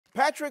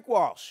Patrick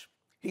Walsh,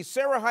 he's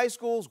Serra High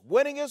School's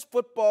winningest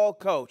football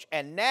coach,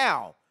 and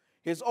now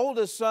his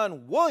oldest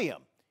son,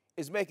 William,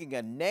 is making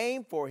a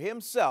name for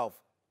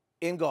himself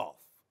in golf.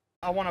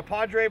 I want a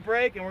Padre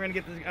break, and we're going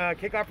to get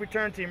the kickoff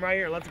return team right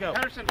here. Let's go.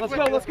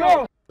 Let's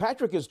go.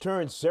 Patrick has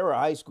turned Serra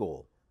High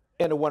School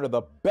into one of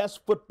the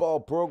best football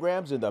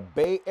programs in the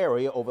Bay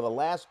Area over the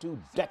last 2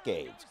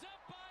 decades.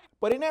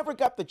 But he never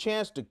got the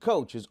chance to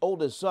coach his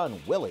oldest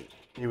son, Willie.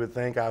 You would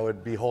think I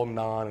would be holding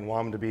on and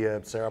want him to be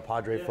a Serra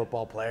Padre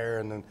football player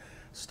and then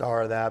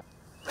star of that.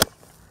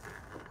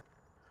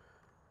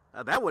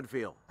 How'd that one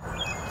feel?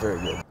 Very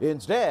good.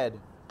 Instead,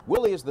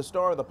 Willie is the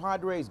star of the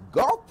Padres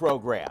golf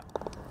program.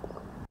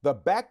 The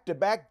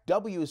back-to-back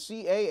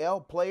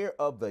WCAL Player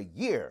of the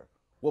Year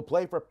will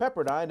play for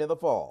Pepperdine in the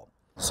fall.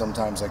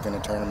 Sometimes like in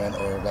a tournament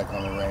or like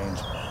on the range,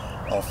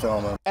 I'll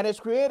film him. And it's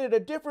created a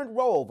different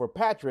role for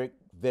Patrick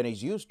than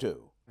he's used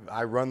to.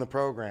 I run the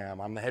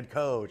program, I'm the head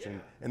coach,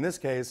 and in this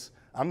case,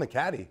 I'm the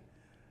caddy.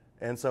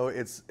 And so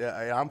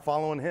I'm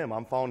following him,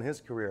 I'm following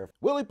his career.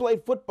 Willie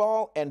played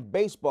football and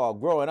baseball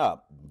growing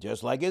up,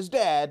 just like his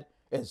dad,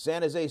 at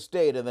San Jose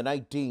State in the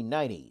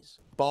 1990s.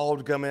 Ball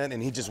would come in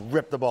and he just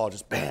ripped the ball,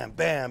 just bam,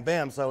 bam,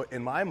 bam. So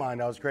in my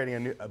mind, I was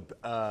creating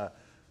a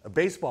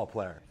baseball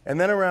player. And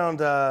then around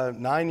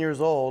 9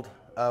 years old,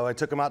 I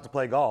took him out to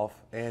play golf,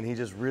 and he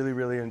just really,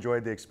 really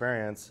enjoyed the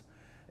experience.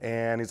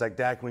 And he's like,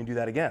 "Dad, can we do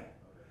that again?"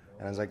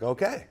 And I was like,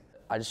 "Okay."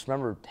 I just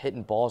remember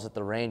hitting balls at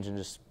the range and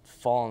just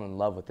falling in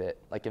love with it,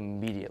 like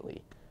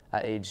immediately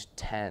at age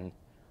 10.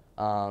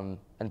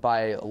 And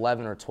by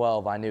 11 or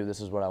 12, I knew this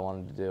is what I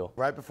wanted to do.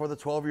 Right before the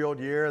 12-year-old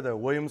year, the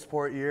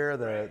Williamsport year,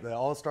 the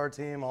All-Star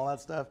team, all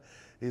that stuff,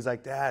 he's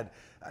like, "Dad,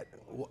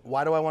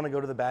 why do I want to go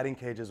to the batting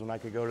cages when I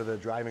could go to the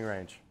driving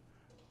range?"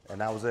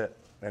 And that was it.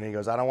 And he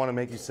goes, "I don't want to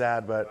make you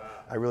sad, but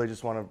I really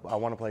just want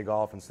to play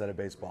golf instead of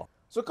baseball."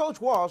 So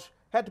Coach Walsh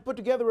had to put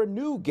together a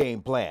new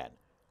game plan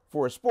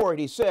for a sport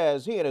he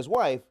says he and his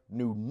wife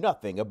knew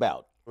nothing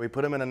about. We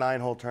put him in a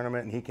 9-hole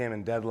tournament, and he came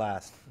in dead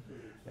last.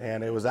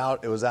 And it was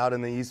out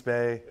in the East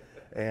Bay,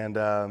 and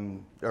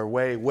or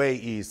way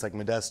east, like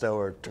Modesto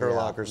or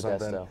Turlock or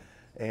something. Modesto.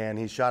 And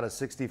he shot a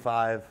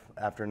 65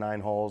 after 9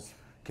 holes,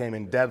 came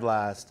in dead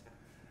last,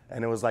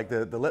 and it was like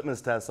the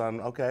litmus test on,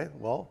 okay,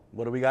 well,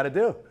 what do we got to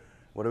do?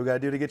 What do we got to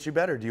do to get you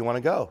better? Do you want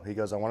to go? He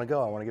goes, "I want to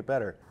go. I want to get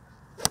better."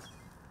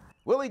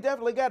 Willie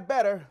definitely got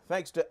better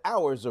thanks to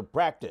hours of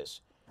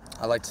practice.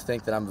 I like to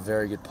think that I'm a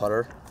very good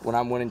putter. When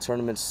I'm winning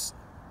tournaments,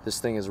 this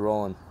thing is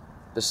rolling.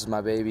 This is my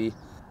baby.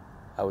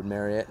 I would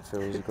marry it if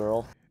it was a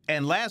girl.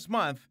 And last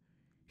month,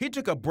 he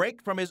took a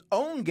break from his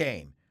own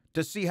game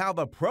to see how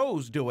the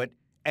pros do it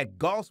at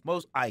golf's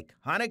most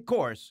iconic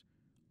course,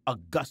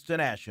 Augusta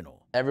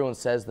National. Everyone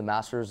says the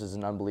Masters is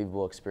an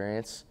unbelievable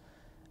experience,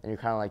 and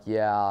you're kind of like,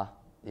 yeah,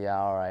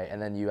 all right.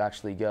 And then you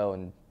actually go,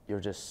 and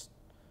you're just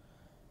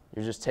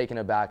taken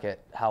aback at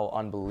how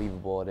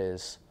unbelievable it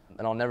is.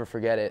 And I'll never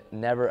forget it,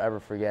 never ever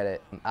forget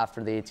it.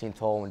 After the 18th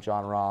hole, when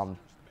John Rahm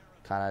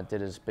kind of did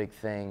his big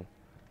thing,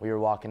 we were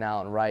walking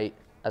out, and right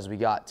as we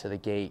got to the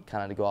gate,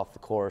 kind of to go off the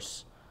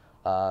course,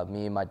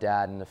 me and my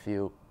dad and a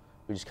few,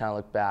 we just kind of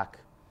looked back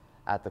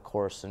at the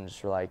course and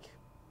just were like,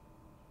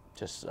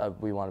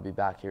 we want to be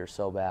back here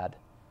so bad.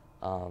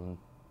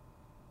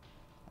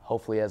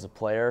 Hopefully as a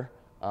player,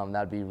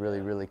 that'd be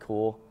really, really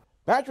cool.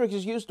 Patrick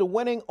is used to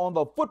winning on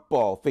the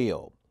football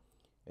field,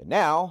 and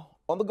now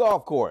on the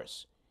golf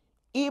course,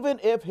 even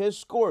if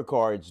his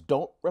scorecards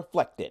don't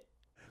reflect it.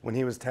 When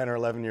he was 10 or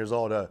 11 years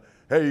old,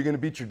 "Hey, you going to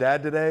beat your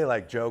dad today?"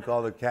 Like joke,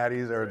 all the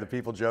caddies or the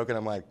people joking.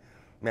 I'm like,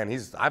 man,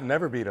 I've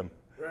never beat him.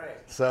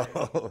 Right.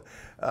 So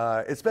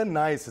it's been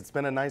nice. It's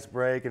been a nice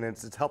break, and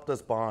it's helped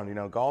us bond. You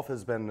know, golf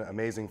has been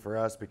amazing for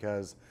us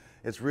because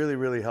it's really,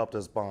 really helped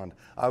us bond.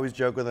 I always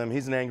joke with him,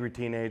 he's an angry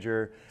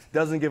teenager,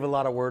 doesn't give a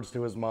lot of words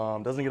to his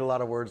mom, doesn't get a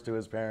lot of words to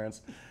his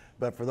parents.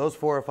 But for those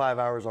 4 or 5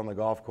 hours on the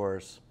golf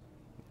course,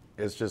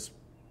 it's just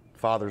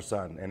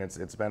father-son, and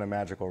it's been a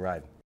magical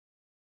ride.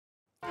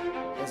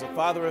 As a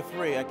father of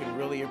 3, I can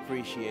really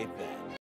appreciate that.